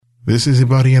This is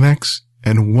Plotnick,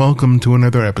 and welcome to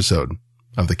another episode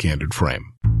of the Candid Frame.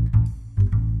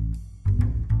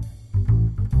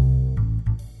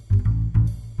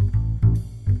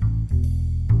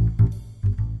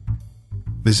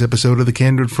 This episode of the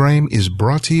Candid Frame is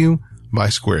brought to you by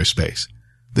Squarespace,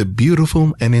 the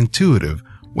beautiful and intuitive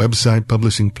website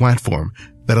publishing platform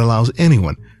that allows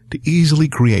anyone to easily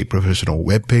create professional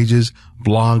web pages,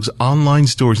 blogs, online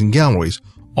stores, and galleries,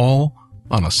 all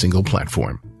on a single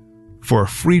platform. For a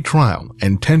free trial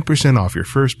and 10% off your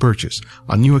first purchase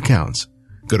on new accounts,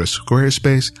 go to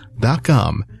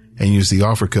squarespace.com and use the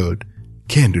offer code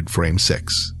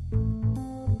CandidFrame6.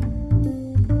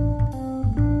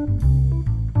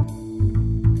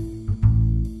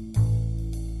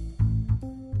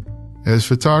 As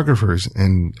photographers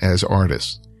and as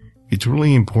artists, it's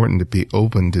really important to be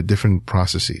open to different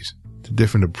processes, to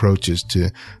different approaches to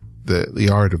the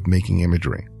art of making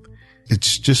imagery.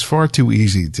 It's just far too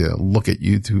easy to look at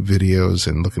YouTube videos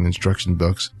and look at instruction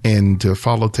books and to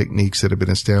follow techniques that have been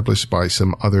established by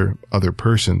some other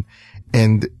person.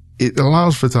 And it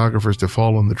allows photographers to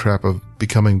fall in the trap of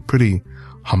becoming pretty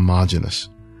homogenous.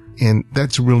 And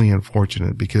that's really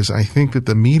unfortunate because I think that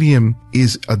the medium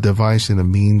is a device and a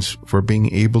means for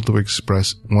being able to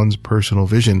express one's personal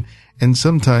vision. And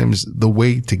sometimes the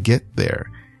way to get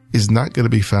there is not going to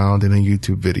be found in a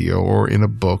YouTube video or in a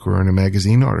book or in a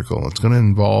magazine article. It's going to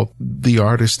involve the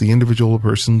artist, the individual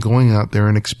person going out there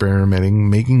and experimenting,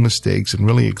 making mistakes, and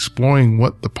really exploring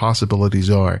what the possibilities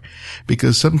are.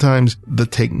 Because sometimes the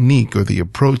technique or the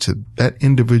approach that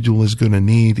individual is going to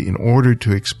need in order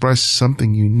to express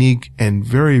something unique and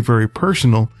very, very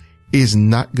personal is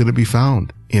not going to be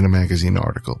found in a magazine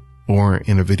article or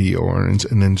in a video or in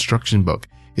an instruction book.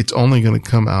 It's only going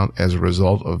to come out as a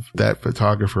result of that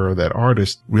photographer or that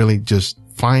artist really just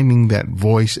finding that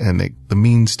voice and the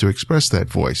means to express that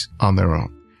voice on their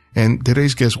own. And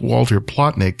today's guest, Walter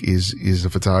Plotnick, is a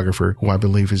photographer who I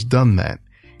believe has done that.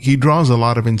 He draws a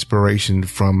lot of inspiration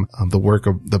from the work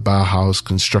of the Bauhaus,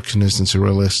 constructionist, and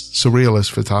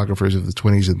surrealist photographers of the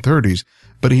 20s and 30s.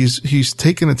 But he's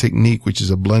taken a technique which is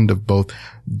a blend of both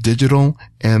digital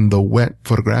and the wet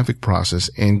photographic process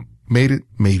and made it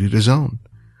his own.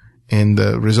 And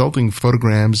the resulting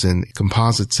photograms and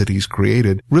composites that he's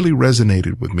created really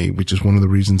resonated with me, which is one of the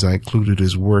reasons I included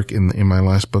his work in my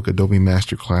last book, Adobe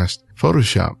Masterclass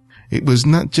Photoshop. It was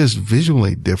not just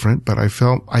visually different, but I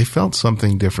felt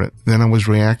something different than I was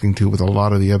reacting to with a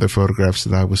lot of the other photographs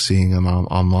that I was seeing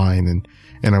online.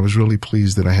 And I was really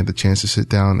pleased that I had the chance to sit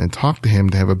down and talk to him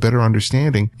to have a better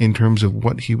understanding in terms of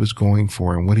what he was going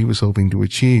for and what he was hoping to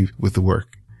achieve with the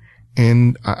work.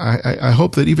 And I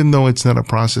hope that even though it's not a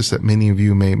process that many of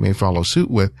you may follow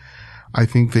suit with, I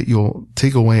think that you'll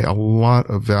take away a lot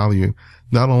of value,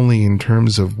 not only in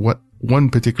terms of what one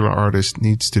particular artist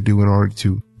needs to do in order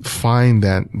to find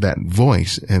that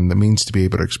voice and the means to be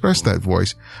able to express that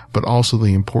voice, but also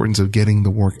the importance of getting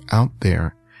the work out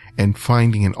there and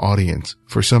finding an audience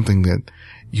for something that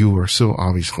you are so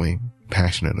obviously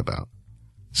passionate about.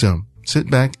 So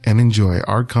sit back and enjoy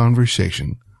our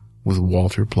conversation with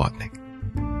Walter Plotnick.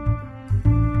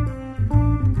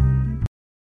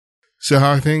 So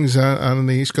how are things on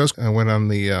the East Coast? I went on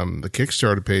the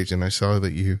Kickstarter page and I saw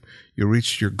that you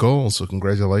reached your goal. So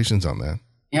congratulations on that.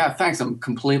 Yeah, thanks. I'm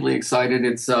completely excited.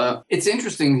 It's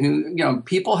interesting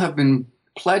people have been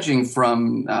pledging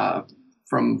from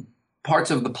parts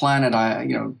of the planet.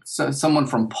 Someone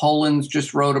from Poland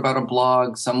just wrote about a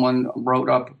blog. Someone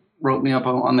wrote me up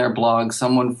on their blog,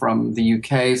 someone from the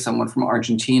UK, someone from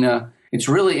Argentina. It's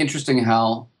really interesting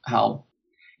how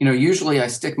usually I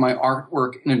stick my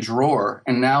artwork in a drawer,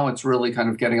 and now it's really kind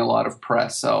of getting a lot of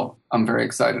press. So I'm very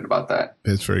excited about that.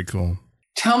 It's very cool.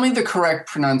 Tell me the correct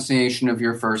pronunciation of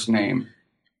your first name.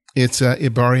 It's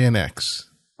Plotnick.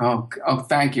 Oh,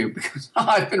 thank you, because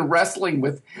I've been wrestling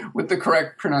with the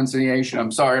correct pronunciation.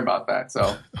 I'm sorry about that.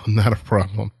 So not a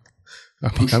problem.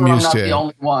 I'm sure I'm not the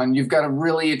only one. You've got a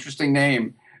really interesting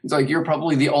name. It's like you're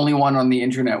probably the only one on the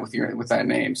internet with that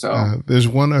name. So there's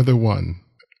one other one,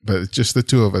 but it's just the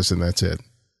two of us, and that's it.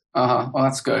 Well,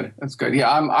 that's good. That's good. Yeah,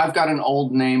 I've got an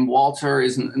old name. Walter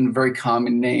isn't a very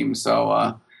common name,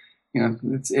 so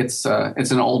it's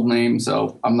an old name.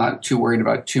 So I'm not too worried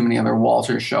about too many other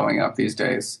Walters showing up these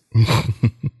days.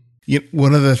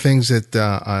 One of the things that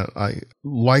I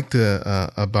liked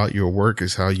about your work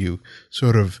is how you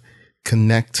sort of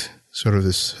connect sort of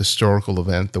this historical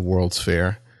event, the World's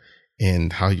Fair,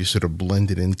 and how you sort of blend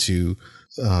it into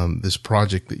this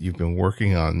project that you've been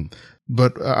working on.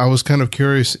 But I was kind of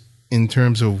curious in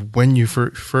terms of when you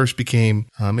first became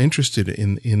interested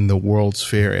in the World's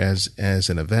Fair as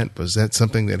an event? Was that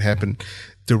something that happened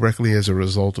directly as a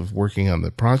result of working on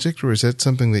the project, or is that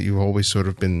something that you've always sort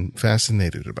of been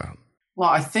fascinated about? Well,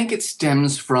 I think it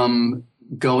stems from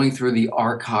going through the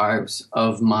archives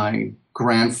of my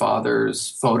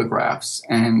grandfather's photographs.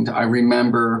 And I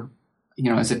remember,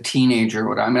 as a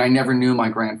teenager, I never knew my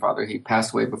grandfather. He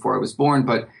passed away before I was born,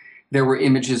 but there were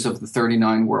images of the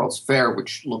 39 World's Fair,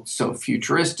 which looked so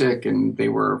futuristic, and they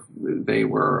were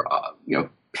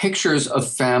pictures of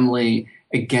family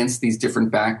against these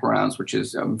different backgrounds, which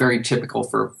is very typical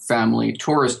for family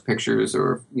tourist pictures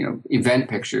or, event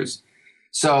pictures.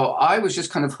 So I was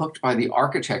just kind of hooked by the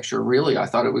architecture, really. I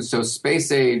thought it was so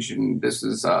space age, and this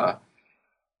was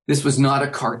not a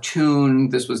cartoon.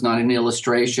 This was not an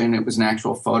illustration. It was an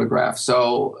actual photograph.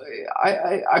 So,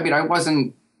 I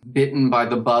wasn't bitten by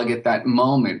the bug at that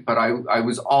moment, but I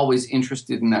was always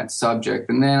interested in that subject.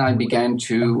 And then I began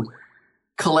to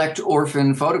collect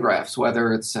orphan photographs,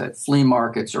 whether it's at flea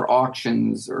markets or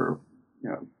auctions or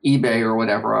eBay or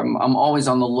whatever. I'm always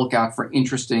on the lookout for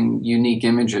interesting, unique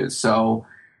images. So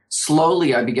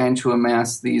slowly I began to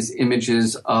amass these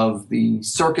images of the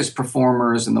circus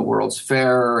performers in the World's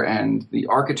Fair and the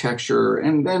architecture.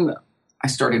 And then I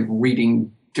started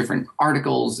reading different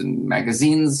articles and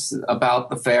magazines about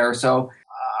the fair. So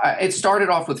it started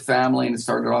off with family, and it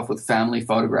started off with family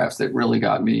photographs that really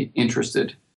got me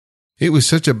interested. It was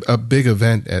such a big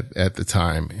event at the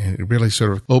time, and it really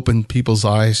sort of opened people's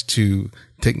eyes to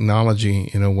technology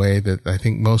in a way that I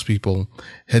think most people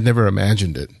had never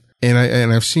imagined it.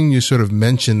 And I've seen you sort of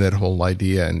mention that whole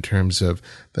idea in terms of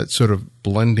that sort of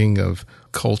blending of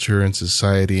culture and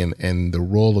society and the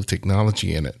role of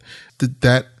technology in it. Did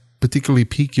that particularly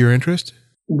pique your interest?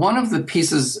 One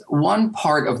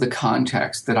part of the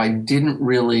context that I didn't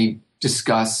really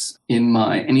discuss in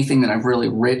anything that I've really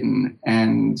written,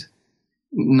 and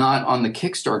not on the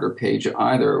Kickstarter page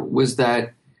either, was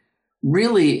that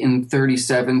really in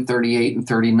 37, 38, and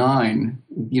 39,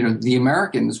 the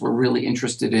Americans were really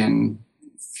interested in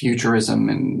futurism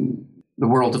and the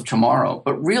world of tomorrow.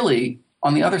 But really,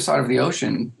 on the other side of the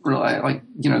ocean,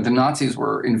 the Nazis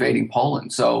were invading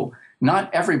Poland. So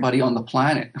not everybody on the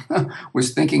planet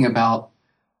was thinking about,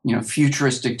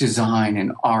 futuristic design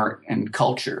and art and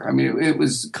culture. It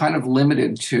was kind of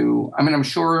limited to, I'm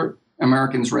sure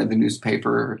Americans read the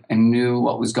newspaper and knew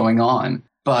what was going on,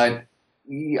 but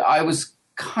I was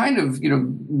kind of,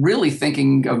 really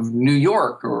thinking of New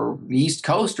York or the East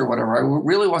Coast or whatever. I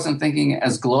really wasn't thinking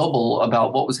as global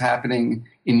about what was happening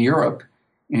in Europe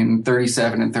in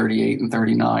 37 and 38 and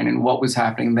 39 and what was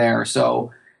happening there.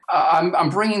 So I'm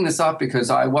bringing this up because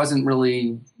I wasn't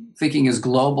really thinking as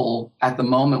global at the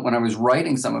moment when I was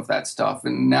writing some of that stuff.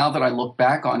 And now that I look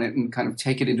back on it and kind of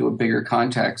take it into a bigger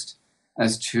context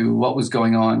as to what was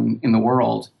going on in the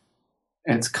world,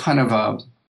 it's kind of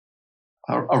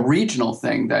a regional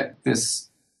thing that this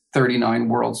 39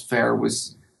 World's Fair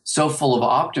was so full of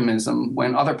optimism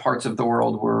when other parts of the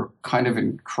world were kind of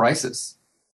in crisis.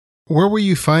 Where were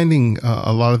you finding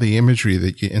a lot of the imagery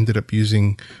that you ended up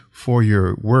using for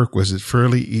your work? Was it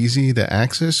fairly easy to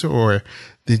access, or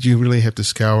did you really have to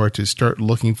scour to start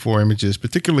looking for images,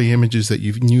 particularly images that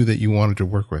you knew that you wanted to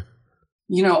work with?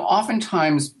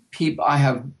 Oftentimes I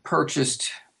have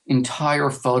purchased entire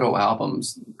photo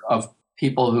albums of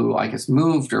people who I guess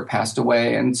moved or passed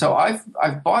away. And so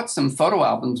I've bought some photo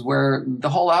albums where the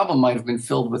whole album might have been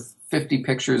filled with 50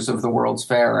 pictures of the World's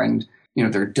Fair, and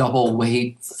they're double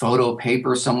weight photo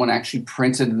paper. Someone actually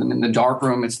printed them in the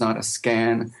darkroom. It's not a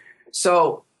scan.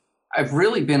 So I've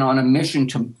really been on a mission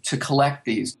to collect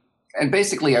these. And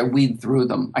basically I weed through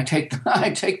them. I take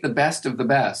the best of the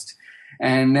best,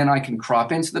 and then I can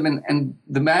crop into them. And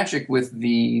the magic with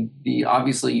the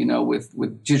obviously,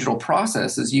 with digital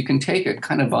processes, you can take a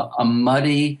kind of a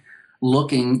muddy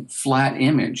looking flat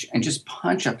image and just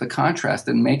punch up the contrast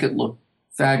and make it look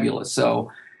fabulous. So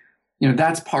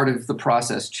that's part of the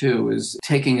process too, is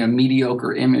taking a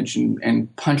mediocre image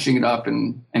and punching it up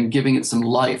and giving it some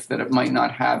life that it might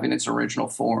not have in its original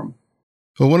form.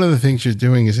 Well, one of the things you're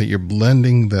doing is that you're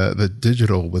blending the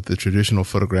digital with the traditional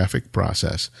photographic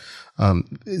process.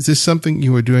 Is this something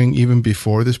you were doing even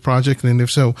before this project? And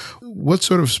if so, what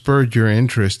sort of spurred your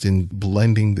interest in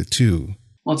blending the two?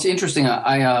 Well, it's interesting.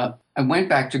 I went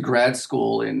back to grad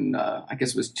school in, I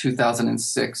guess it was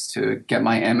 2006 to get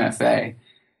my MFA.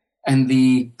 And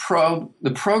the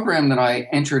program that I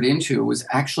entered into was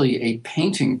actually a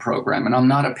painting program, and I'm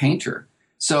not a painter.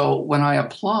 So when I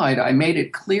applied, I made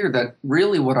it clear that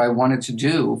really what I wanted to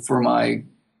do for my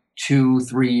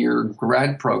 2-3 year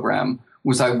grad program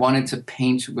was I wanted to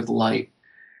paint with light.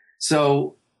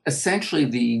 So essentially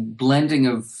the blending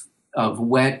of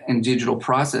wet and digital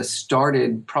process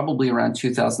started probably around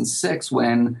 2006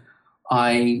 when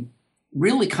I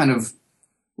really kind of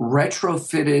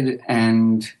retrofitted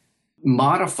and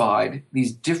modified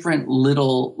these different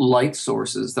little light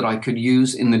sources that I could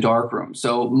use in the darkroom.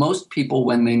 So most people,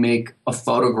 when they make a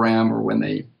photogram or when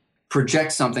they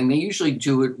project something, they usually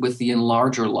do it with the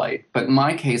enlarger light. But in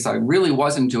my case, I really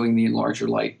wasn't doing the enlarger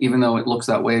light, even though it looks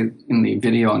that way in the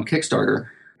video on Kickstarter.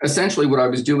 Essentially, what I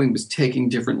was doing was taking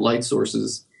different light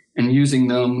sources and using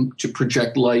them to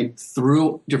project light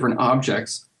through different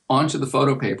objects onto the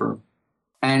photo paper,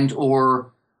 and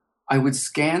or I would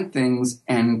scan things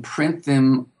and print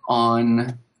them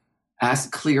on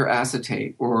clear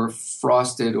acetate or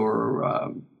frosted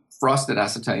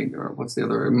acetate, or what's the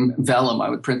other, vellum. I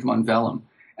would print them on vellum.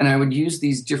 And I would use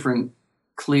these different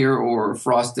clear or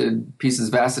frosted pieces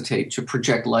of acetate to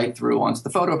project light through onto the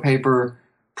photo paper,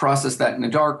 process that in the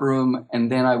darkroom,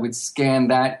 and then I would scan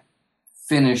that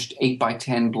finished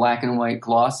 8x10 black and white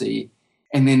glossy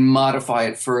and then modify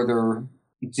it further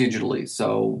digitally.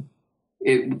 So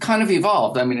it kind of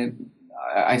evolved. I mean,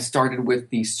 I started with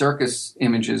the circus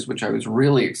images, which I was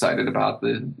really excited about,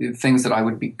 the things that I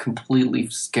would be completely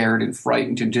scared and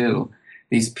frightened to do.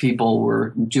 These people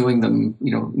were doing them,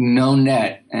 no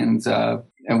net, and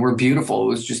were beautiful. It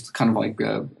was just kind of like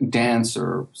a dance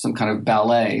or some kind of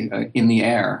ballet in the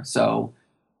air. So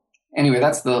anyway,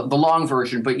 that's the long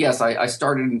version. But yes, I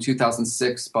started in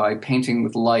 2006 by painting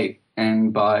with light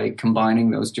and by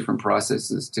combining those different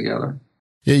processes together.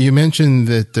 Yeah, you mentioned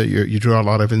that you draw a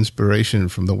lot of inspiration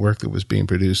from the work that was being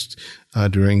produced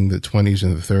during the 20s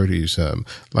and the 30s.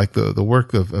 Like the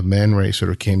work of Man Ray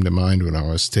sort of came to mind when I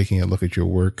was taking a look at your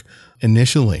work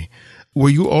initially. Were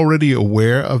you already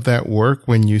aware of that work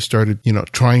when you started,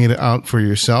 trying it out for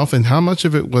yourself? And how much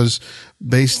of it was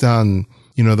based on,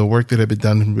 the work that had been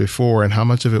done before, and how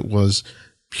much of it was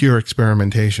pure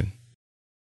experimentation?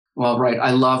 Well, right.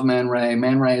 I love Man Ray.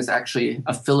 Man Ray is actually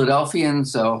a Philadelphian,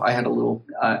 so I had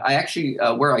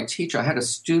where I teach, I had a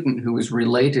student who was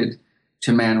related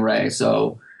to Man Ray,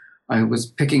 so I was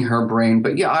picking her brain.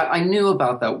 But yeah, I knew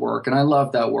about that work, and I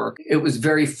loved that work. It was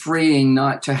very freeing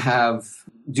not to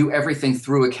do everything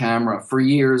through a camera. For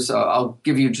years, I'll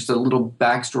give you just a little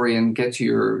backstory and get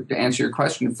to answer your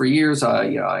question. For years,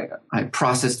 I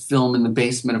processed film in the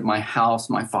basement of my house.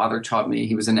 My father taught me.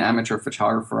 He was an amateur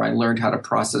photographer. I learned how to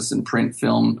process and print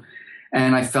film,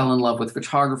 and I fell in love with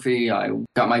photography. I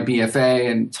got my BFA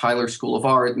in Tyler School of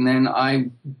Art, and then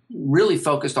I really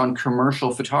focused on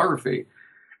commercial photography.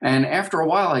 And after a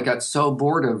while, I got so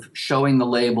bored of showing the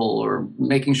label or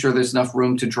making sure there's enough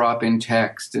room to drop in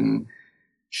text and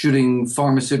shooting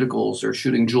pharmaceuticals or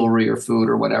shooting jewelry or food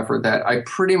or whatever, that I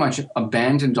pretty much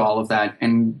abandoned all of that.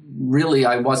 And really,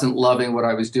 I wasn't loving what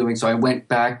I was doing. So I went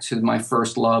back to my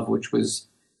first love, which was,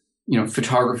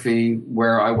 photography,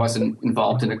 where I wasn't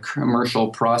involved in a commercial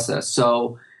process.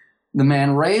 So the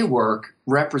Man Ray work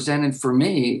represented for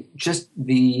me just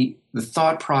the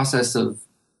thought process of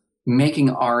making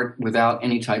art without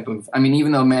any type of,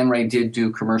 even though Man Ray did do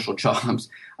commercial jobs,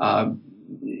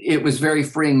 it was very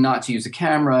freeing not to use a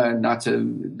camera, not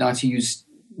to use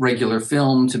regular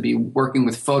film, to be working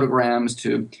with photograms,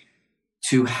 to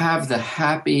have the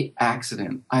happy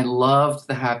accident. I loved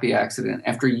the happy accident.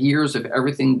 After years of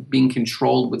everything being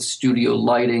controlled with studio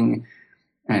lighting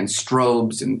and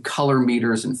strobes and color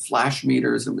meters and flash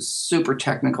meters, it was super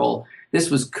technical. This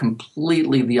was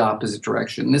completely the opposite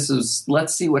direction. This is,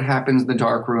 let's see what happens in the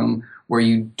darkroom where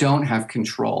you don't have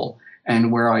control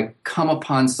and where I come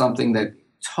upon something that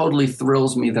totally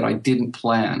thrills me that I didn't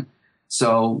plan.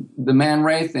 So the Man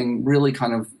Ray thing really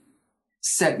kind of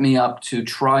set me up to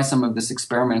try some of this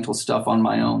experimental stuff on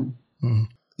my own. Mm.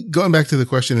 Going back to the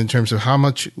question in terms of how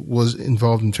much was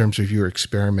involved in terms of your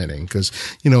experimenting, because,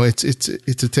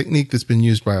 it's a technique that's been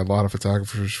used by a lot of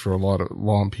photographers for a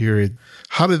long period.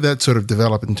 How did that sort of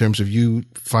develop in terms of you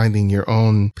finding your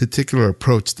own particular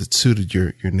approach that suited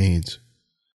your needs?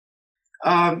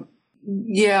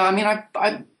 Yeah,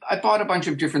 I bought a bunch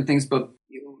of different things, but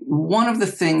one of the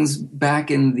things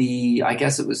back in I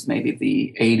guess it was maybe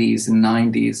the 80s and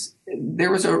 90s,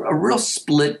 there was a real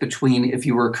split between if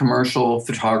you were a commercial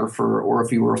photographer or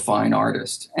if you were a fine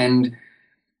artist. And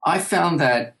I found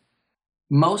that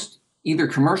most either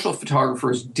commercial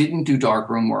photographers didn't do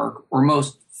darkroom work or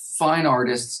most fine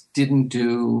artists didn't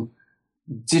do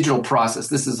digital process.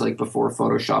 This is like before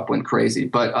Photoshop went crazy.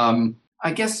 But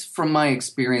I guess from my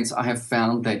experience, I have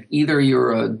found that either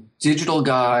you're a digital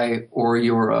guy or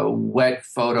you're a wet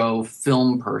photo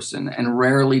film person, and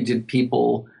rarely did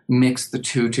people mix the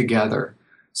two together.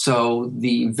 So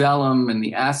the vellum and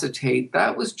the acetate,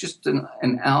 that was just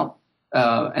an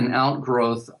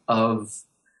outgrowth of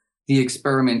the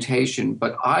experimentation.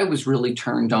 But I was really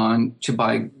turned on to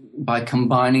by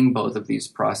combining both of these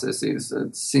processes.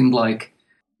 It seemed like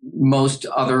most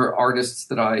other artists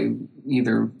that I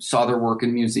either saw their work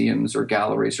in museums or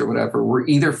galleries or whatever were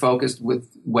either focused with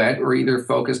wet or either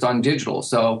focused on digital.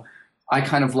 So I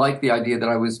kind of liked the idea that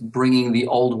I was bringing the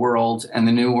old world and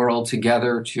the new world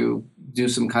together to do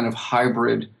some kind of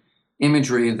hybrid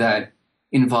imagery that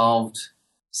involved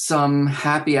some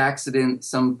happy accident,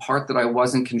 some part that I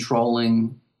wasn't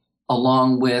controlling,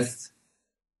 along with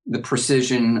the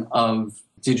precision of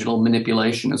digital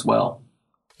manipulation as well.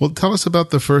 Well, tell us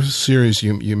about the first series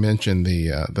you mentioned,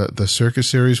 the circus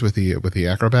series with the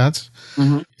acrobats.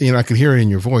 Mm-hmm. I could hear it in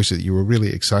your voice that you were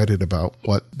really excited about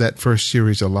what that first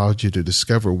series allowed you to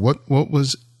discover. What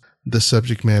was the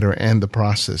subject matter and the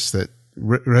process that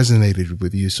resonated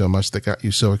with you so much that got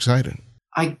you so excited?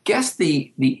 I guess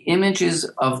the images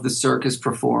of the circus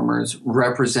performers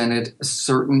represented a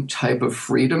certain type of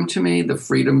freedom to me, the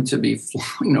freedom to be,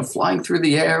 flying through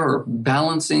the air or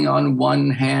balancing on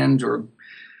one hand, or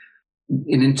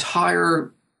an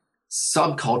entire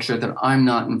subculture that I'm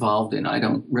not involved in.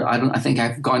 I think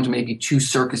I've gone to maybe 2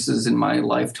 circuses in my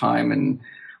lifetime, and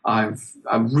I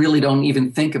really don't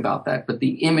even think about that. But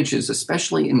the images,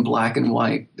 especially in black and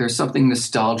white, there's something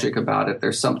nostalgic about it.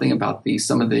 There's something about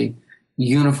some of the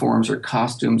uniforms or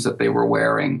costumes that they were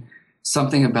wearing,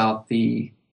 something about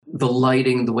the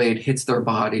lighting, the way it hits their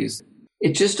bodies.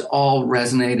 It just all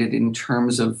resonated in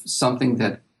terms of something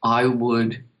that I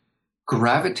would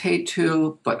gravitate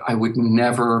to, but I would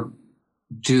never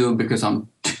do because I'm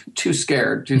too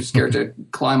scared to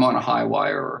climb on a high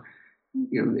wire.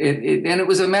 And it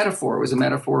was a metaphor. It was a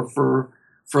metaphor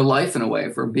for life in a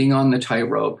way, for being on the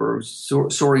tightrope or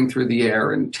soaring through the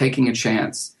air and taking a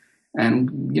chance.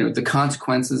 And, the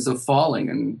consequences of falling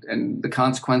and the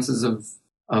consequences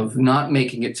of not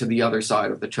making it to the other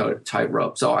side of the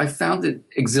tightrope. So I found it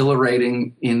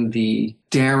exhilarating in the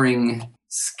daring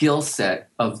skill set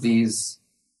of these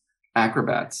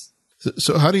acrobats.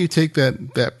 So how do you take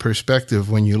that perspective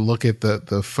when you look at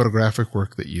the photographic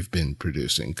work that you've been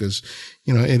producing? Because,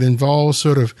 it involves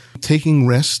sort of taking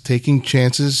risks, taking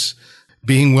chances,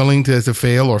 being willing to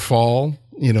fail or fall,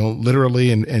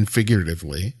 literally and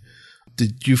figuratively.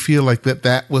 Did you feel like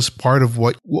that was part of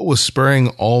what was spurring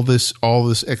all this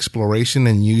exploration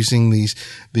and using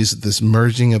this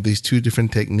merging of these 2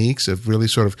 different techniques of really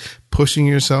sort of pushing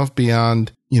yourself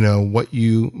beyond, what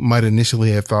you might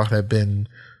initially have thought had been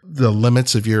the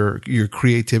limits of your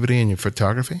creativity and your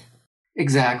photography?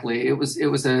 Exactly. It was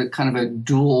a kind of a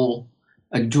dual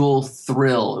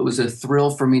thrill. It was a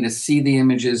thrill for me to see the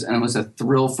images, and it was a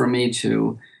thrill for me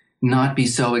to not be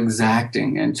so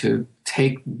exacting and to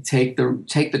take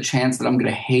the chance that I'm going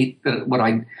to hate what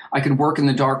I could work in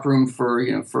the darkroom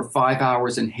for 5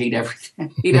 hours and hate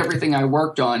everything I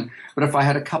worked on. But if I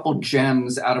had a couple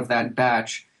gems out of that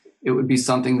batch, it would be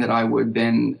something that I would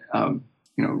then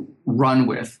run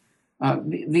with.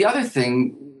 The other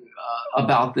thing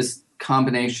about this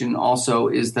combination also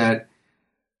is that,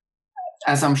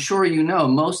 as I'm sure you know,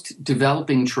 most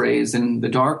developing trays in the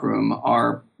darkroom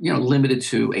are limited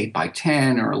to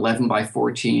 8x10 or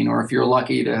 11x14, or if you're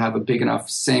lucky to have a big enough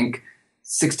sink,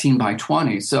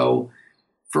 16x20. So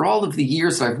for all of the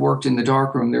years that I've worked in the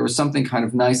darkroom, there was something kind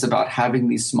of nice about having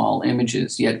these small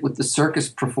images. Yet with the circus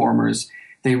performers,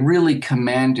 they really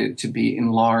commanded to be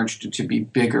enlarged, to be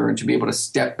bigger, and to be able to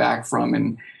step back from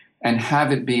and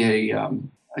have it be a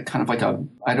kind of like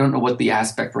I don't know what the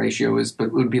aspect ratio is, but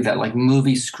it would be that like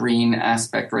movie screen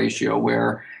aspect ratio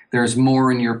where there's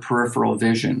more in your peripheral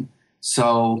vision.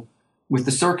 So with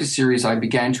the circus series, I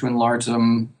began to enlarge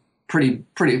them pretty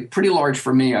large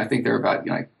for me. I think they're about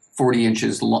 40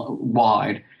 inches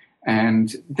wide,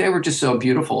 and they were just so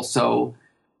beautiful. So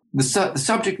the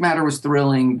subject matter was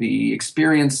thrilling, the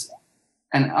experience,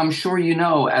 and I'm sure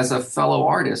as a fellow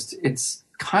artist, it's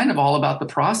kind of all about the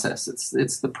process.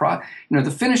 It's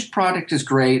the finished product is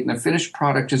great, and the finished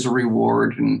product is a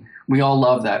reward, and we all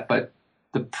love that. But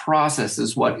the process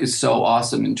is what is so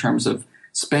awesome in terms of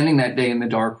spending that day in the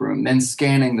darkroom, then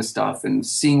scanning the stuff and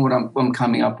seeing what I'm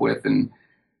coming up with. And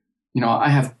I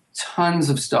have tons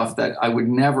of stuff that I would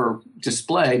never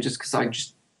display just because I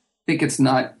just think it's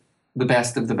not the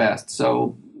best of the best.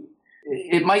 So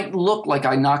it might look like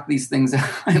I knock these things out.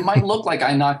 It might look like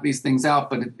I knock these things out,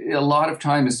 but a lot of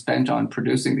time is spent on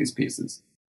producing these pieces.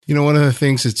 One of the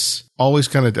things that's always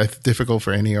kind of difficult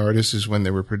for any artist is when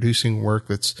they were producing work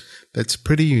that's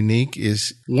pretty unique,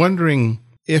 is wondering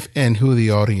if and who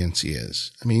the audience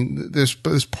is. I mean, there's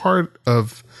part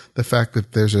of the fact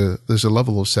that there's a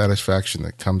level of satisfaction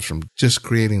that comes from just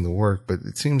creating the work, but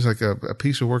it seems like a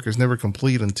piece of work is never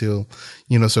complete until,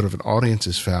 sort of an audience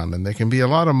is found. And there can be a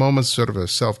lot of moments sort of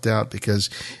self-doubt, because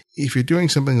if you're doing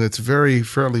something that's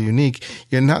fairly unique,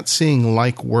 you're not seeing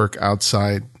like work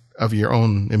outside of your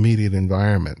own immediate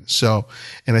environment. So,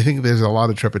 and I think there's a lot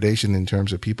of trepidation in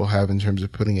terms of people have in terms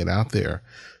of putting it out there.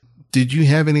 Did you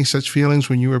have any such feelings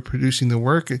when you were producing the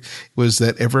work? Was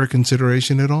that ever a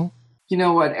consideration at all? You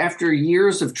know what? After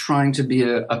years of trying to be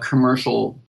a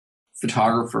commercial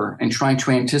photographer and trying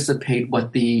to anticipate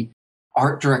what the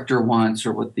art director wants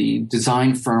or what the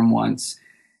design firm wants,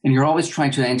 and you're always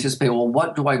trying to anticipate, well,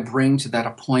 what do I bring to that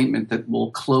appointment that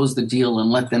will close the deal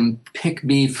and let them pick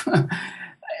me?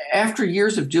 After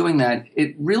years of doing that,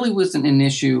 it really wasn't an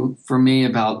issue for me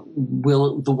about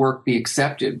will the work be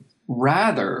accepted.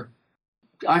 Rather,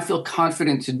 I feel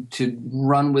confident to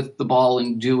run with the ball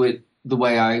and do it the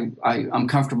way I'm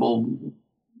comfortable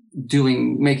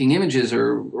making images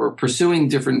or pursuing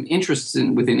different interests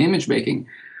within image making.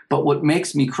 But what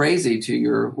makes me crazy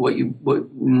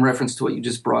in reference to what you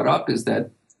just brought up is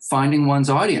that finding one's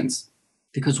audience.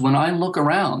 Because when I look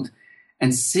around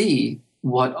and see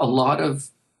what a lot of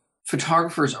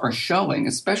photographers are showing,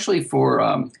 especially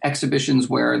for exhibitions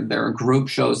where there are group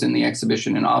shows in the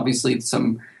exhibition, and obviously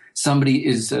somebody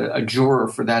is a juror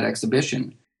for that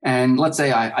exhibition. And let's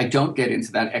say I don't get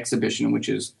into that exhibition, which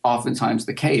is oftentimes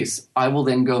the case. I will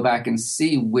then go back and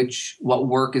see what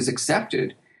work is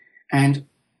accepted. And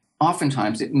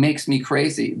oftentimes it makes me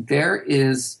crazy. There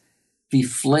is the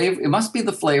flavor. It must be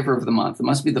the flavor of the month. It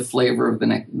must be the flavor of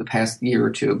the past year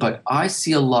or two. But I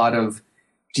see a lot of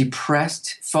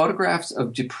photographs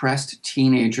of depressed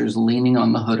teenagers leaning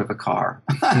on the hood of a car.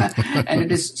 And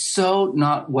it is so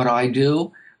not what I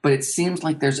do, but it seems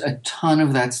like there's a ton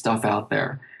of that stuff out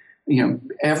there.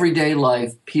 Everyday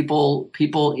life, people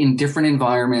in different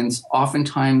environments,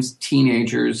 oftentimes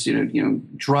teenagers,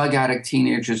 drug addict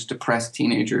teenagers, depressed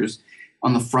teenagers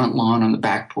on the front lawn, on the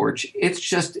back porch.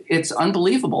 It's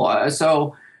unbelievable.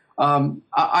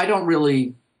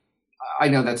 I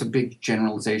know that's a big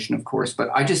generalization, of course, but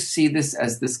I just see this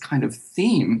as this kind of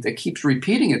theme that keeps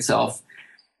repeating itself.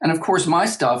 And of course, my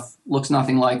stuff looks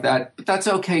nothing like that, but that's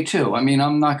okay too. I mean,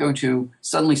 I'm not going to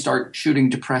suddenly start shooting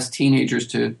depressed teenagers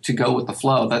to go with the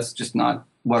flow. That's just not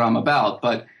what I'm about.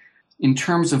 But in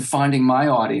terms of finding my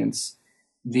audience,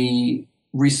 the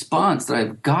response that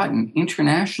I've gotten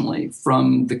internationally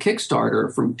from the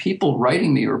Kickstarter, from people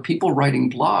writing me or people writing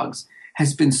blogs,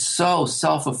 has been so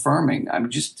self-affirming.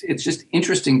 It's just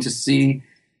interesting to see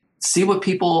what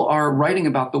people are writing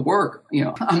about the work.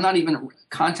 I'm not even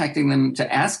contacting them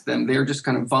to ask them. They're just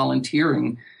kind of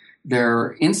volunteering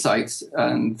their insights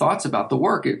and thoughts about the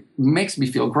work. It makes me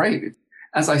feel great.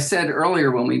 As I said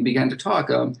earlier when we began to talk,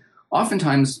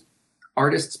 oftentimes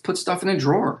artists put stuff in a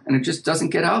drawer and it just doesn't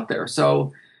get out there.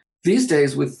 So these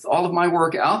days, with all of my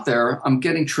work out there, I'm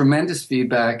getting tremendous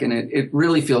feedback, and it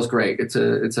really feels great. It's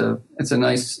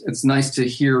nice to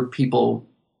hear people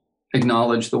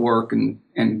acknowledge the work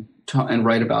and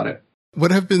write about it. What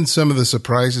have been some of the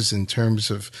surprises in terms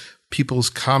of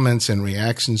people's comments and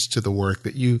reactions to the work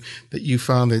that you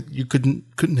found that you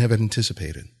couldn't have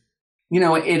anticipated?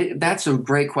 That's a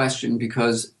great question,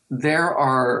 because there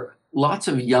are lots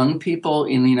of young people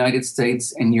in the United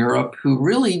States and Europe who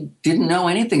really didn't know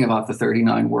anything about the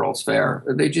 39 World's Fair.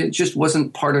 They just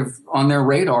wasn't on their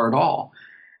radar at all.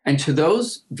 And to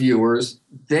those viewers,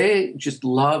 they just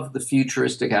love the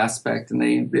futuristic aspect,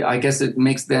 and I guess it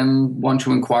makes them want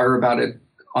to inquire about it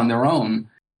on their own.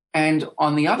 And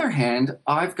on the other hand,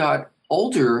 I've got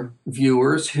older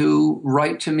viewers who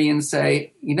write to me and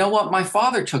say, you know what, my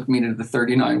father took me to the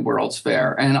 39 World's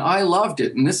Fair and I loved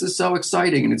it. And this is so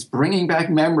exciting and it's bringing back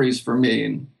memories for me.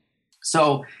 And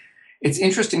so it's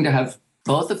interesting to have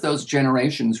both of those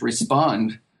generations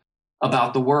respond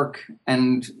about the work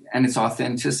and its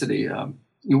authenticity.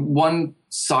 One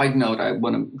side note I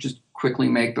want to just quickly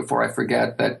make before I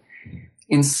forget, that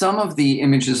in some of the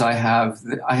images I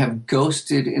have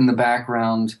ghosted in the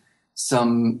background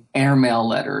some airmail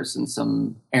letters and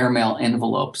some airmail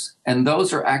envelopes. And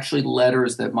those are actually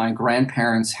letters that my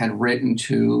grandparents had written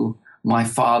to my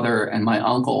father and my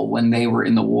uncle when they were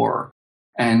in the war.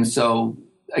 And so,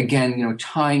 again,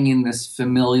 tying in this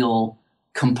familial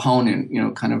component,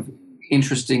 kind of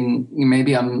interesting.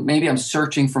 Maybe I'm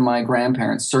searching for my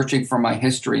grandparents, searching for my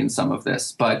history in some of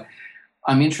this, but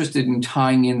I'm interested in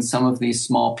tying in some of these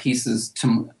small pieces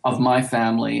of my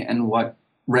family and what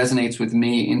resonates with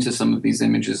me into some of these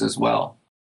images as well.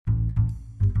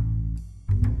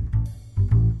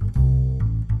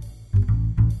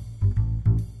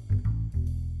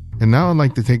 now I'd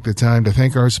like to take the time to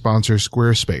thank our sponsor,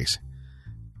 Squarespace.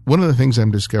 One of the things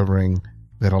I'm discovering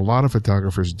that a lot of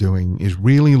photographers doing is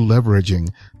really leveraging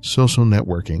social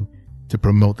networking to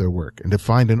promote their work and to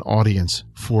find an audience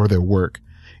for their work.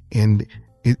 And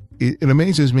it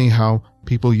amazes me how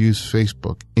people use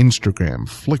Facebook, Instagram,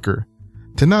 Flickr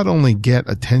to not only get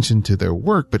attention to their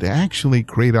work, but to actually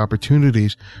create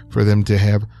opportunities for them to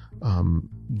have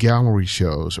gallery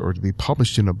shows, or to be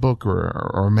published in a book or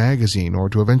a magazine, or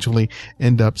to eventually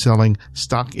end up selling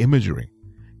stock imagery.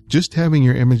 Just having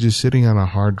your images sitting on a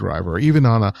hard drive or even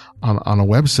on a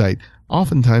website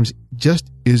oftentimes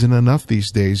just isn't enough these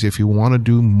days if you want to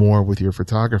do more with your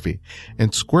photography.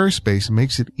 And Squarespace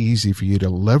makes it easy for you to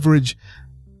leverage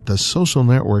the social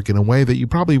network in a way that you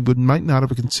probably might not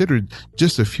have considered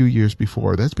just a few years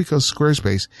before. That's because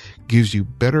Squarespace gives you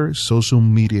better social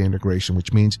media integration,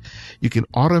 which means you can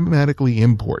automatically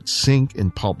import, sync,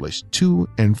 and publish to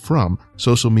and from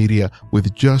social media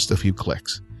with just a few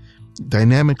clicks,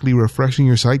 dynamically refreshing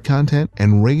your site content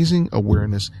and raising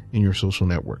awareness in your social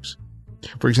networks.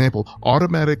 For example,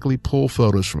 automatically pull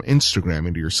photos from Instagram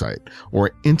into your site, or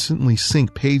instantly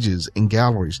sync pages and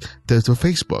galleries to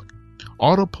Facebook.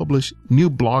 Auto-publish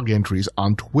new blog entries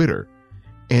on Twitter.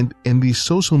 And these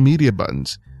social media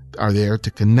buttons are there to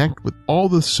connect with all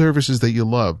the services that you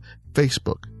love: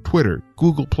 Facebook, Twitter,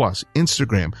 Google+,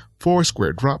 Instagram,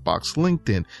 Foursquare, Dropbox,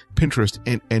 LinkedIn, Pinterest,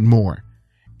 and more.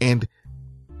 And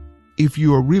if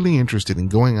you are really interested in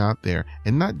going out there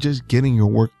and not just getting your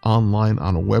work online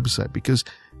on a website, because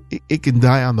it can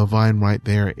die on the vine right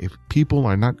there if people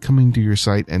are not coming to your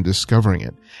site and discovering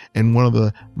it. And one of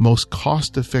the most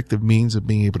cost-effective means of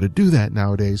being able to do that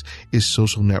nowadays is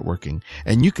social networking.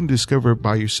 And you can discover it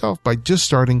by yourself by just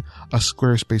starting a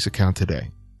Squarespace account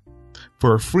today.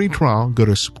 For a free trial, go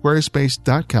to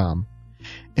squarespace.com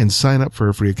and sign up for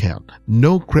a free account.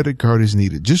 No credit card is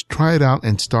needed. Just try it out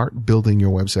and start building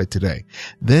your website today.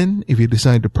 Then, if you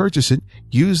decide to purchase it,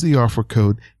 use the offer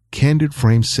code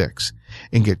CandidFrame6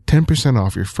 and get 10%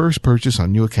 off your first purchase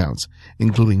on new accounts,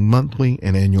 including monthly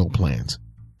and annual plans.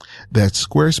 That's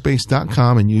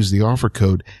squarespace.com and use the offer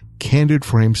code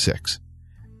CandidFrame6.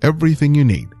 Everything you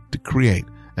need to create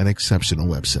an exceptional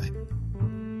website.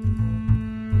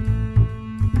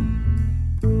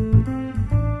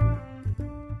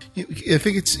 I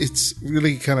think it's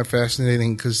really kind of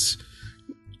fascinating because,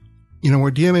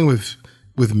 we're dealing with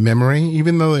memory,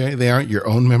 even though they aren't your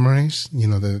own memories.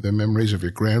 The memories of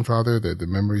your grandfather, the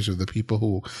memories of the people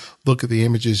who look at the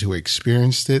images, who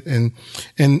experienced it. And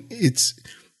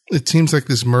it seems like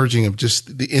this merging of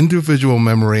just the individual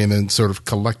memory and then sort of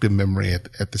collective memory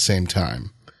at the same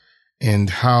time, and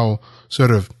how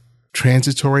sort of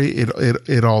transitory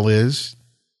it all is.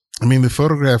 I mean, the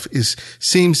photograph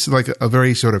seems like a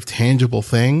very sort of tangible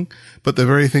thing, but the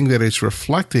very thing that it's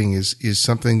reflecting is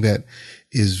something that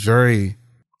is very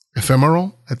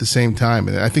ephemeral at the same time.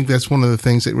 And I think that's one of the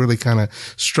things that really kind of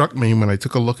struck me when I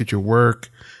took a look at your work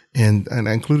and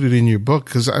I included in your book,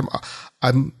 because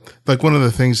I'm like, one of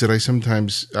the things that I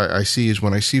sometimes I see is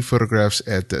when I see photographs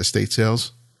at estate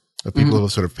sales of people who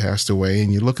have sort of passed away,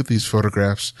 and you look at these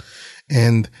photographs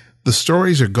and the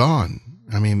stories are gone.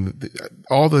 I mean,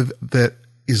 all that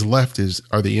is left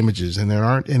are the images, and there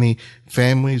aren't any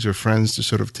families or friends to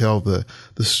sort of tell the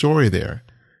story there.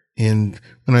 And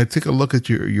when I take a look at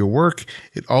your work,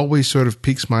 it always sort of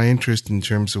piques my interest in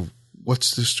terms of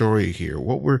what's the story here?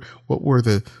 Who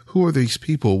are these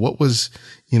people? What was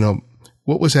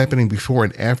happening before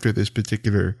and after this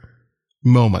particular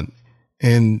moment?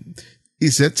 And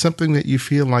is that something that you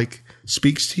feel like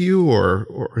speaks to you or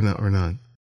not?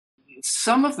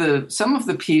 Some of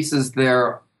the pieces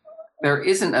there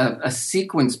isn't a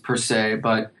sequence per se,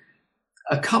 but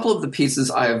a couple of the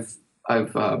pieces I've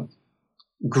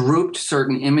grouped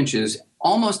certain images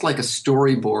almost like a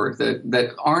storyboard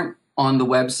that aren't on the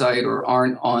website or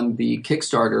aren't on the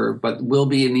Kickstarter, but will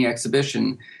be in the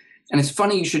exhibition. And it's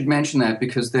funny you should mention that,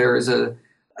 because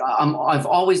I've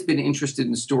always been interested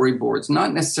in storyboards,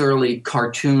 not necessarily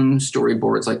cartoon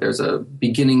storyboards, like there's a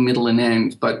beginning, middle, and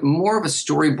end, but more of a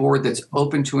storyboard that's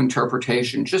open to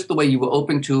interpretation, just the way you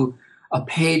open to a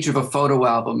page of a photo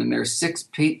album and there's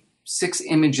six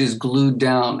images glued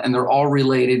down and they're all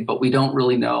related, but we don't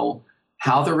really know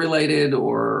how they're related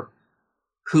or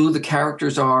who the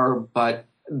characters are. But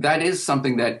that is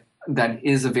something that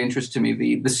is of interest to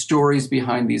me, the stories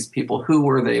behind these people. Who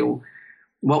were they?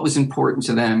 What was important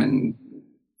to them? And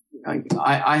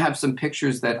I have some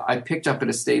pictures that I picked up at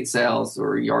estate sales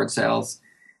or yard sales,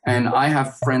 and I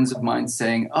have friends of mine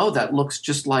saying, "Oh, that looks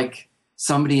just like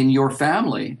somebody in your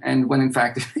family," and when in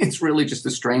fact it's really just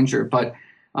a stranger. But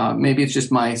maybe it's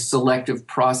just my selective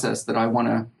process that I want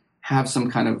to have some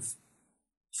kind of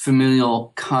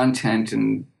familial content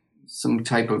and some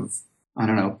type of, I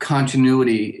don't know,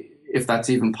 continuity, if that's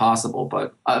even possible.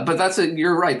 But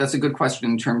you're right. That's a good question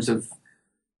in terms of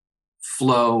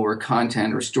flow or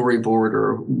content or storyboard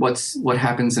or what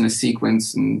happens in a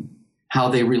sequence and how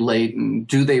they relate and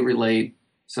do they relate.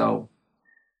 So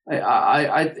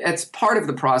it's part of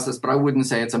the process, but I wouldn't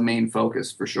say it's a main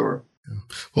focus for sure.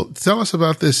 Well, tell us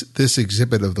about this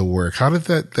exhibit of the work. How did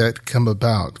that come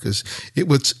about? Because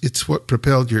it's what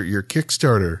propelled your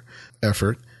Kickstarter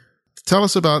effort. Tell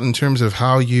us about in terms of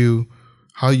how you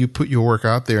put your work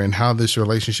out there and how this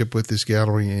relationship with this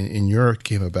gallery in Europe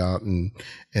came about, and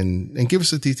give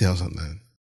us the details on that.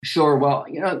 Sure. Well,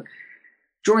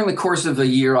 during the course of a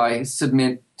year, I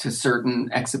submit to certain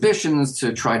exhibitions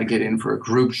to try to get in for a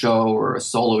group show or a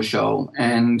solo show.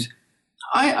 And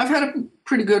I've had a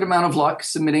pretty good amount of luck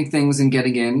submitting things and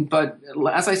getting in. But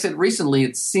as I said recently,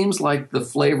 it seems like the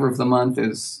flavor of the month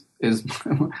is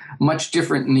much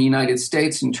different in the United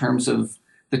States in terms of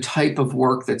the type of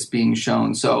work that's being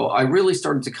shown. So I really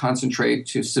started to concentrate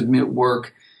to submit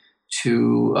work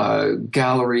to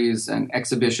galleries and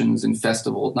exhibitions and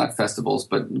festivals, not festivals,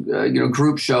 but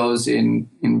group shows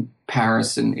in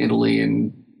Paris and Italy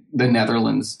and the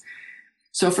Netherlands.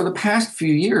 So for the past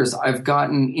few years, I've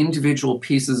gotten individual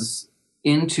pieces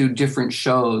into different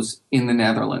shows in the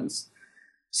Netherlands.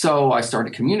 So I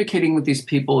started communicating with these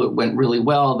people. It went really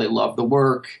well. They loved the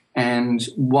work. And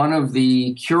one of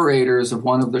the curators of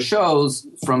one of the shows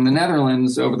from the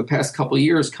Netherlands over the past couple of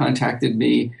years contacted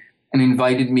me and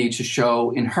invited me to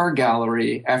show in her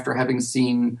gallery after having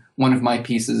seen one of my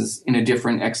pieces in a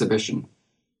different exhibition.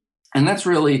 And that's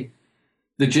really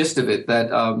the gist of it, that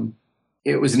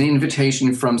it was an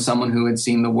invitation from someone who had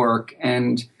seen the work.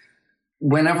 And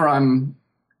whenever I'm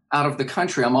out of the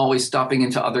country, I'm always stopping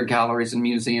into other galleries and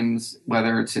museums,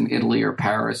 whether it's in Italy or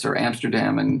Paris or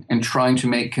Amsterdam, and trying to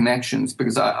make connections,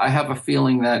 because I have a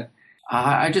feeling that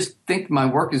I just think my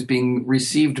work is being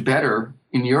received better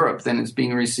in Europe than it's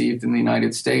being received in the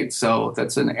United States. So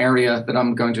that's an area that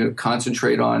I'm going to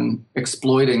concentrate on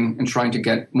exploiting and trying to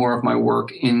get more of my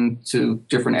work into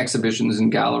different exhibitions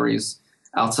and galleries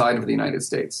outside of the United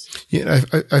States. Yeah,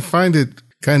 I find it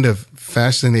kind of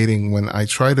fascinating when I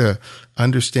try to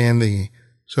understand the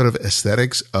sort of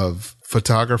aesthetics of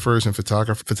photographers and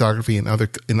photography in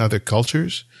other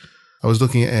cultures. I was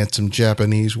looking at some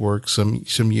Japanese work some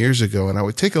years ago, and I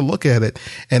would take a look at it,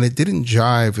 and it didn't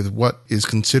jive with what is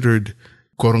considered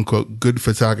quote unquote good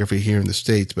photography here in the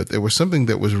States. But there was something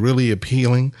that was really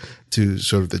appealing to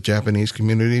sort of the Japanese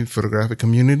community, photographic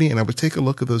community. And I would take a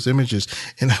look at those images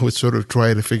and I would sort of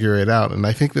try to figure it out. And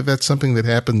I think that that's something that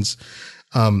happens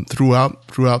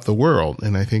throughout the world.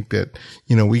 And I think that,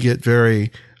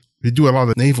 we do a lot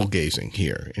of navel gazing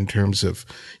here in terms of,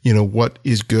 what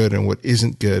is good and what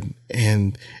isn't good,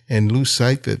 and lose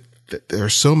sight that there are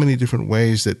so many different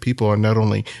ways that people are not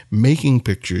only making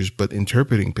pictures, but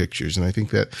interpreting pictures. And I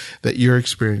think that your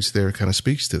experience there kind of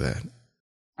speaks to that.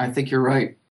 I think you're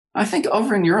right. I think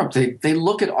over in Europe, they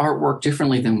look at artwork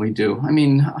differently than we do. I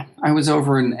mean, I was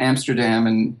over in Amsterdam,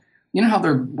 and you know how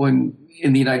when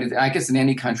in the I guess in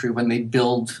any country, when they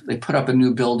put up a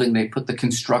new building, they put the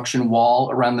construction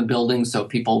wall around the building so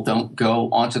people don't go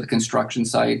onto the construction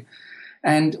site.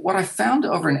 And what I found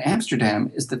over in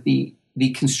Amsterdam is that the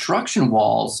construction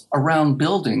walls around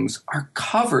buildings are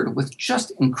covered with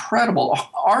just incredible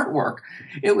artwork.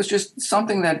 It was just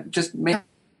something that just made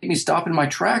me stop in my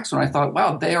tracks when I thought,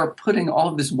 wow, they are putting all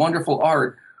of this wonderful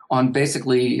art on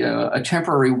basically a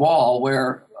temporary wall,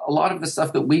 where a lot of the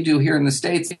stuff that we do here in the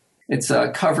States, it's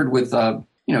covered with,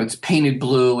 it's painted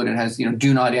blue, and it has,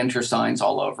 do not enter signs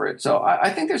all over it. So I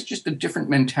think there's just a different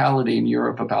mentality in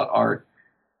Europe about art,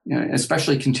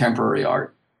 especially contemporary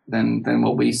art, than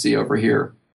what we see over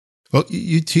here. Well,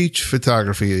 you teach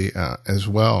photography as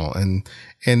well,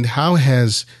 and how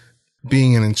has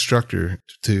being an instructor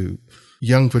to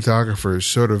young photographers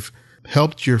sort of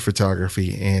helped your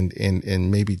photography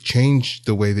and maybe changed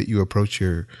the way that you approach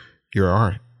your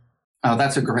art? Oh,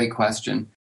 that's a great question.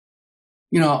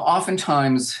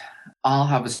 Oftentimes I'll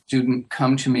have a student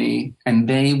come to me and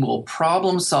they will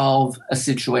problem solve a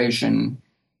situation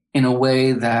in a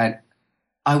way that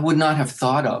I would not have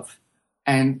thought of.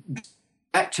 And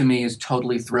that to me is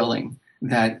totally thrilling,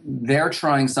 that they're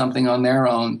trying something on their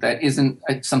own that isn't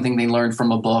something they learned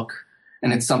from a book.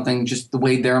 And it's something just the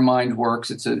way their mind works.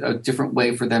 It's a different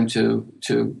way for them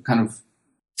to kind of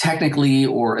technically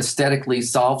or aesthetically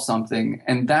solve something.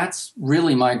 And that's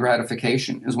really my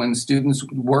gratification, is when students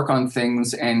work on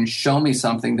things and show me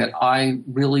something that I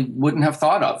really wouldn't have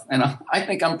thought of. And I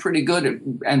think I'm pretty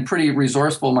good and pretty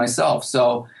resourceful myself.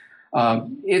 So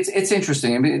It's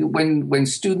interesting. I mean, when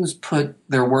students put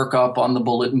their work up on the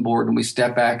bulletin board and we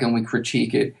step back and we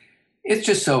critique it, it's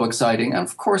just so exciting. And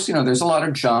of course, there's a lot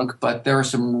of junk, but there are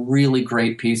some really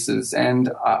great pieces,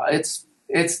 and that's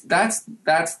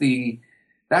the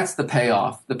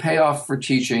payoff. The payoff for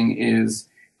teaching is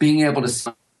being able to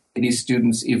see these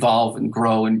students evolve and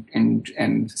grow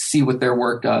and see what their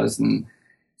work does, and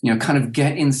kind of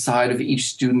get inside of each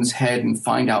student's head and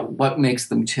find out what makes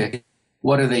them tick.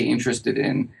 What are they interested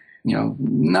in?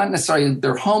 Not necessarily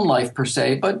their home life per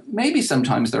se, but maybe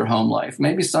sometimes their home life,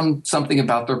 maybe something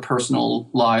about their personal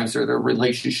lives or their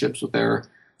relationships with their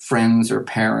friends or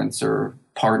parents or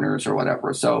partners or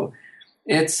whatever. So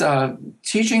it's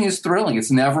teaching is thrilling.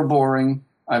 It's never boring.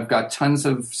 I've got tons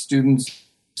of students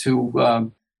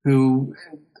who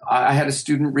I had a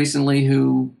student recently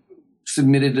who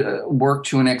submitted work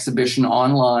to an exhibition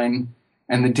online,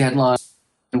 and the deadline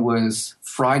was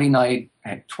Friday night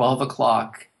at 12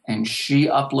 o'clock, and she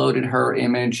uploaded her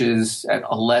images at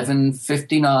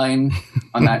 11:59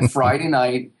 on that Friday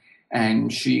night.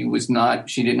 And she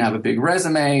didn't have a big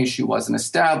resume. She wasn't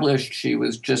established. She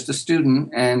was just a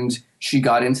student, and she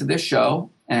got into this show,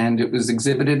 and it was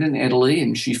exhibited in Italy,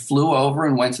 and she flew over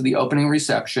and went to the opening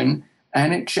reception,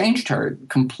 and it changed her,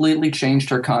 completely changed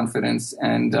her confidence.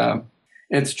 And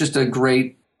it's just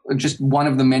just one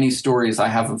of the many stories I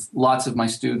have of lots of my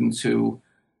students who've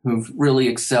really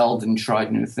excelled and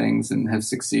tried new things and have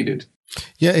succeeded.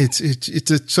 Yeah, it's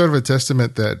a sort of a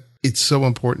testament that it's so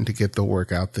important to get the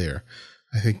work out there.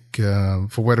 I think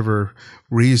for whatever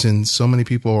reason, so many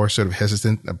people are sort of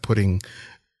hesitant of putting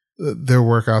their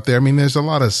work out there. I mean, there's a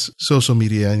lot of social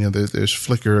media, there's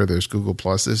Flickr, there's Google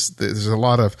Plus, there's a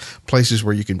lot of places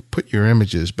where you can put your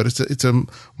images, but it's a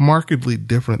markedly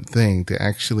different thing to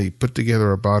actually put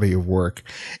together a body of work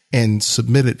and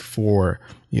submit it for,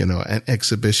 an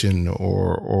exhibition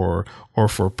or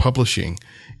for publishing.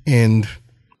 And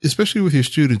especially with your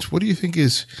students, what do you think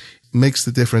makes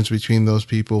the difference between those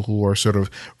people who are sort of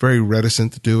very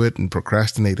reticent to do it and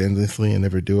procrastinate endlessly and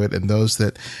never do it, and those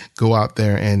that go out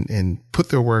there and put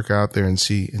their work out there and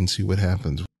see what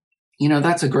happens?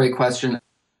 That's a great question.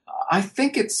 I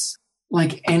think it's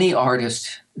like any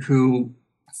artist who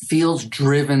feels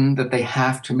driven that they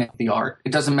have to make the art.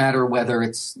 It doesn't matter whether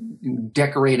it's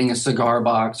decorating a cigar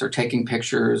box or taking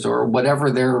pictures or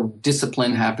whatever their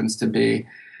discipline happens to be.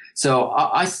 So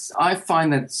I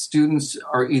find that students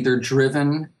are either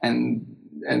driven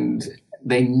and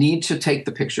they need to take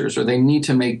the pictures, or they need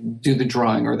to do the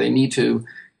drawing, or they need to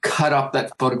cut up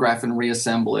that photograph and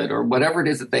reassemble it, or whatever it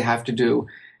is that they have to do.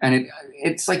 And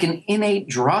it's like an innate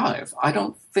drive. I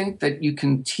don't think that you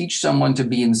can teach someone to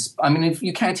be if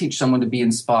you can't teach someone to be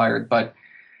inspired, but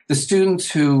the students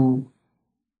who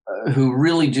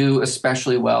really do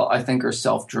especially well, I think, are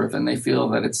self-driven. They feel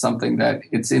that it's something that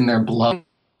it's in their blood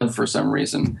for some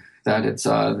reason, that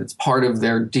it's part of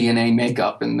their DNA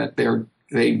makeup, and that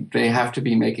they have to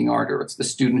be making art, or it's the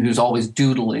student who's always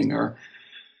doodling, or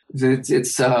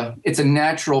it's a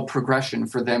natural progression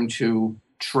for them to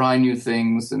try new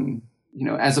things. And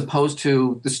as opposed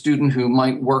to the student who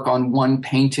might work on one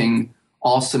painting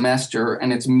all semester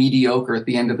and it's mediocre at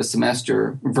the end of the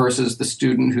semester, versus the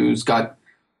student who's got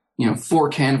 4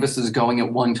 canvases going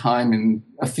at one time, and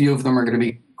a few of them are going to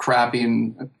be crappy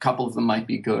and a couple of them might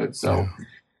be good. So yeah.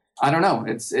 I don't know.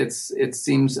 It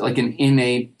seems like an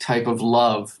innate type of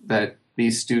love that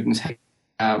these students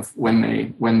have when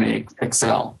they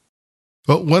excel.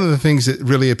 Well, one of the things that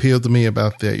really appealed to me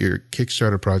about your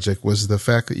Kickstarter project was the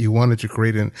fact that you wanted to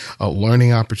create a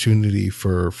learning opportunity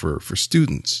for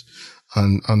students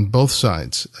on both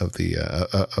sides of the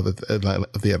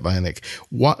Atlantic.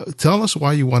 Tell us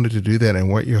why you wanted to do that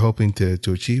and what you're hoping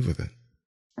to achieve with it.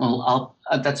 Well,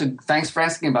 thanks for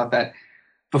asking about that.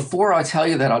 Before I tell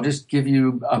you that, I'll just give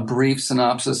you a brief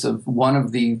synopsis of one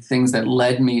of the things that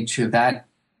led me to that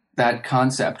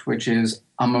concept, which is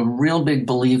I'm a real big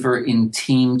believer in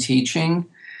team teaching,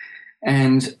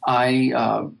 and I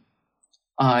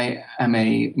am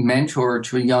a mentor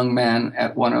to a young man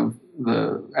at one of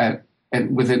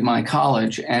within my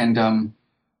college, and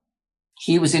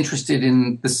he was interested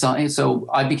in the science. So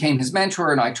I became his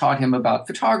mentor, and I taught him about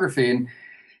photography. And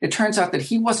it turns out that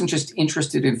he wasn't just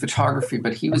interested in photography,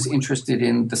 but he was interested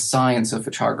in the science of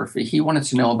photography. He wanted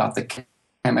to know about the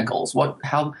chemicals, what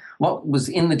was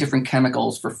in the different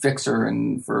chemicals for fixer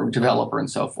and for developer and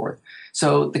so forth.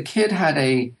 So the kid had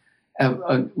a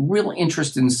real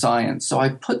interest in science. So I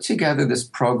put together this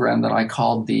program that I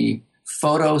called the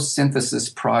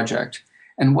Photosynthesis Project.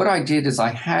 And what I did is I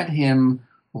had him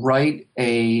write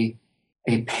a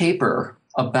paper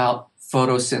about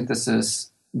photosynthesis,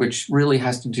 which really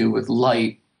has to do with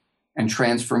light and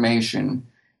transformation.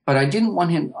 But I didn't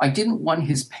want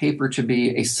his paper to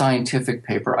be a scientific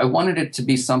paper. I wanted it to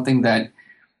be something that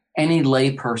any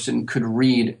layperson could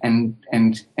read and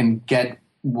get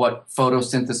what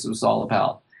photosynthesis was all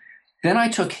about. Then I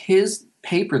took his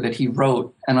paper that he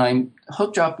wrote and I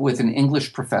hooked up with an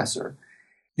English professor.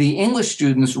 The English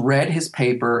students read his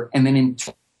paper and then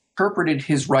interpreted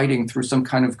his writing through some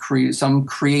kind of some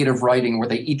creative writing where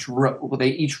they each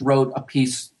wrote a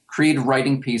piece, creative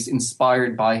writing piece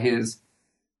inspired by his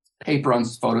paper on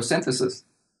photosynthesis.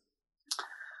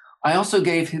 I also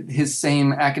gave his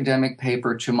same academic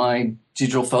paper to my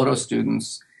digital photo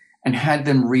students and had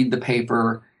them read the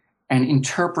paper and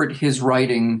interpret his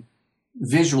writing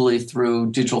visually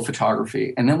through digital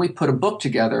photography. And then we put a book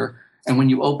together. And when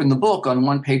you open the book, on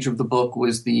one page of the book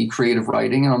was the creative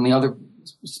writing, and on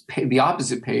the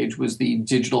opposite page was the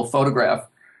digital photograph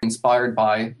inspired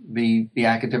by the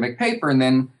academic paper. And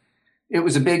then it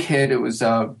was a big hit. It was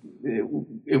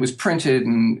printed,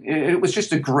 and it was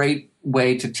just a great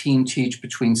way to team teach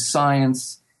between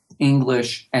science,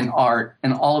 English, and art.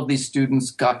 And all of these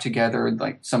students got together.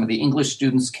 Like some of the English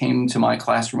students came to my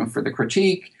classroom for the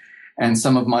critique, and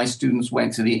some of my students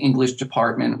went to the English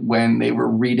department when they were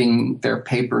reading their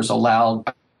papers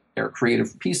aloud, their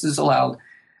creative pieces aloud.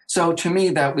 So to me,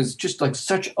 that was just like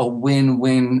such a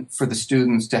win-win for the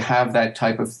students to have that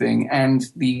type of thing. And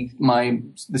the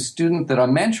student that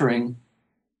I'm mentoring,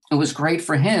 it was great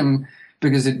for him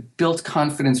because it built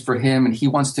confidence for him, and he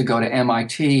wants to go to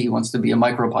MIT. He wants to be a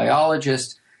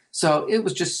microbiologist. So it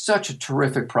was just such a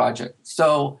terrific project.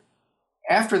 So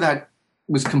after that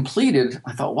was completed,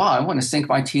 I thought, wow, I want to sink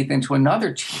my teeth into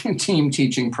another team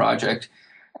teaching project.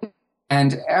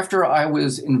 And after I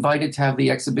was invited to have the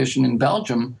exhibition in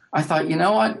Belgium, I thought, you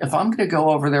know what, if I'm going to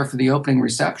go over there for the opening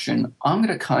reception, I'm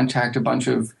going to contact a bunch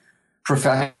of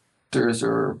professors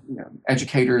or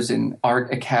educators in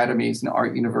art academies and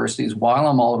art universities while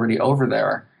I'm already over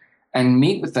there and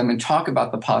meet with them and talk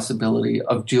about the possibility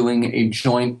of doing a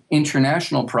joint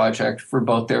international project for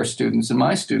both their students and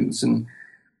my students. And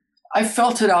I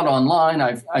felt it out online.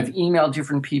 I've emailed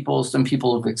different people. Some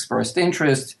people have expressed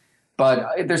interest, but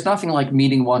there's nothing like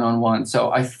meeting one-on-one. So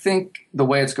I think the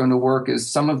way it's going to work is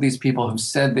some of these people have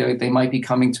said they might be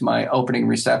coming to my opening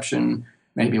reception.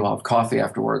 Maybe we'll have coffee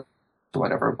afterwards,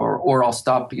 whatever, or I'll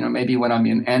stop, maybe when I'm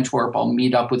in Antwerp, I'll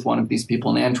meet up with one of these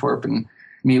people in Antwerp and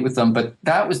meet with them. But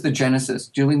that was the genesis.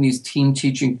 Doing these team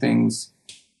teaching things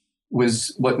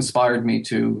was what inspired me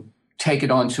to take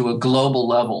it on to a global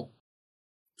level.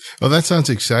 Well, that sounds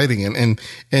exciting. And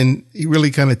it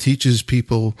really kind of teaches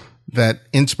people that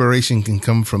inspiration can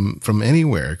come from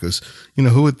anywhere. Because,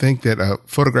 who would think that a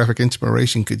photographic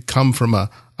inspiration could come from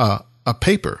a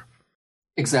paper?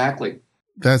 Exactly.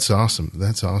 That's awesome.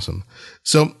 That's awesome.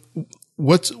 So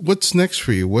what's next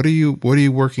for you? What are you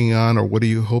working on, or what are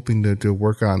you hoping to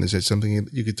work on? Is it something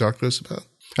you could talk to us about?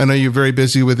 I know you're very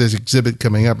busy with this exhibit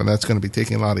coming up, and that's going to be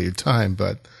taking a lot of your time,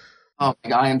 but. Oh,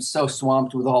 I am so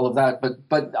swamped with all of that.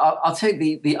 But I'll tell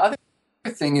you, the other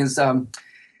thing is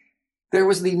there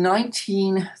was the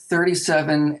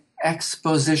 1937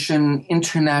 Exposition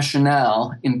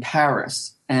Internationale in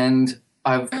Paris. And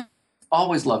I've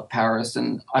always loved Paris.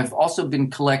 And I've also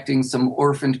been collecting some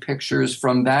orphaned pictures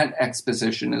from that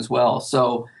exposition as well.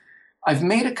 So I've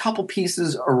made a couple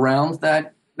pieces around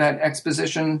that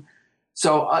exposition.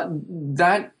 So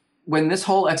when this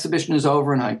whole exhibition is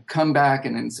over and I come back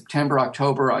and in September,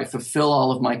 October, I fulfill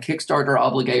all of my Kickstarter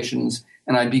obligations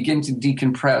and I begin to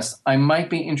decompress, I might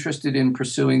be interested in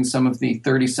pursuing some of the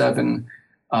 37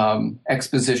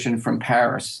 exposition from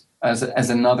Paris as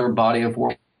another body of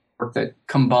work that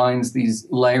combines these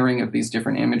layering of these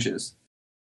different images.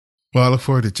 Well, I look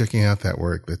forward to checking out that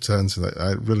work. That sounds like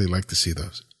I'd really like to see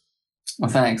those. Well,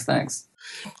 thanks.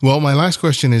 Well, my last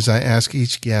question is I ask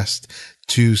each guest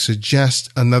to suggest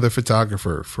another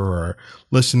photographer for our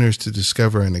listeners to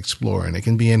discover and explore. And it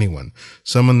can be anyone,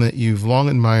 someone that you've long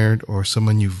admired or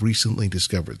someone you've recently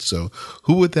discovered. So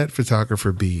who would that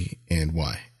photographer be and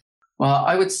why? Well,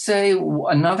 I would say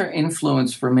another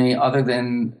influence for me other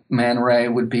than Man Ray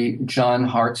would be John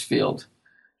Hartsfield.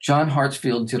 John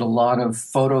Hartsfield did a lot of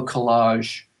photo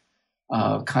collage,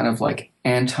 kind of like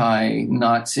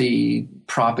anti-Nazi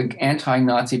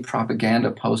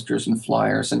propaganda posters and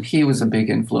flyers, and he was a big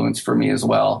influence for me as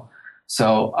well.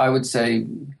 So I would say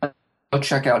go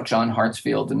check out John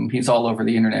Hartsfield, and he's all over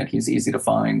the internet. He's easy to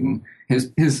find, and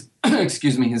his his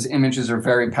images are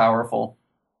very powerful.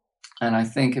 And I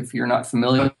think if you're not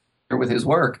familiar with his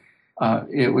work,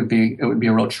 it would be a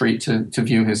real treat to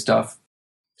view his stuff.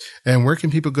 And where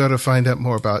can people go to find out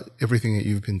more about everything that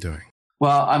you've been doing?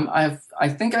 Well, I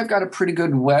think I've got a pretty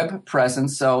good web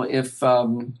presence. So if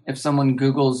someone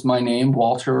Googles my name,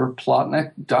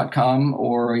 walterplotnick.com,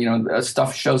 or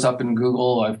stuff shows up in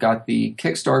Google, I've got the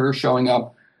Kickstarter showing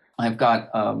up. I've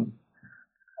got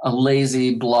a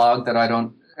lazy blog that I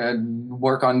don't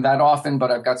work on that often, but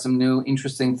I've got some new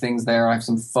interesting things there. I have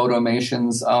some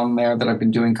photomations on there that I've been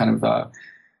doing, kind of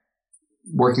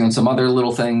working on some other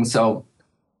little things. So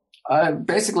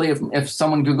basically, if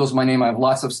someone Googles my name, I have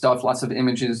lots of stuff, lots of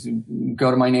images. You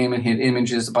go to my name and hit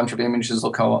images, a bunch of images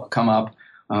will come up.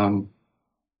 And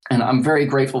I'm very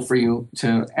grateful for you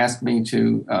to ask me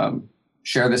to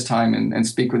share this time and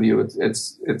speak with you.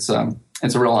 It's a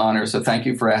real honor. So thank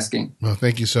you for asking. Well,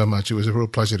 thank you so much. It was a real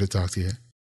pleasure to talk to you.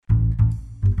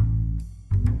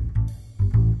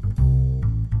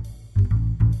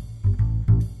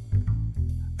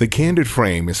 The Candid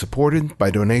Frame is supported by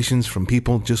donations from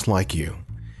people just like you.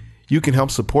 You can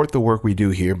help support the work we do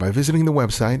here by visiting the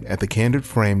website at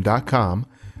thecandidframe.com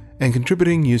and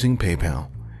contributing using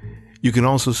PayPal. You can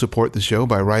also support the show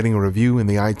by writing a review in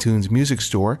the iTunes Music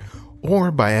Store or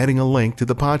by adding a link to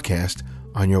the podcast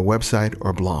on your website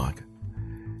or blog.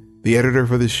 The editor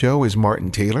for this show is Martin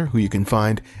Taylor, who you can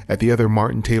find at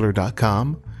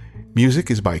theothermartintaylor.com. Music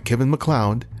is by Kevin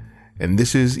MacLeod, and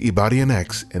this is Ibadian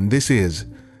X, and this is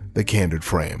The Candid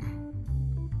Frame.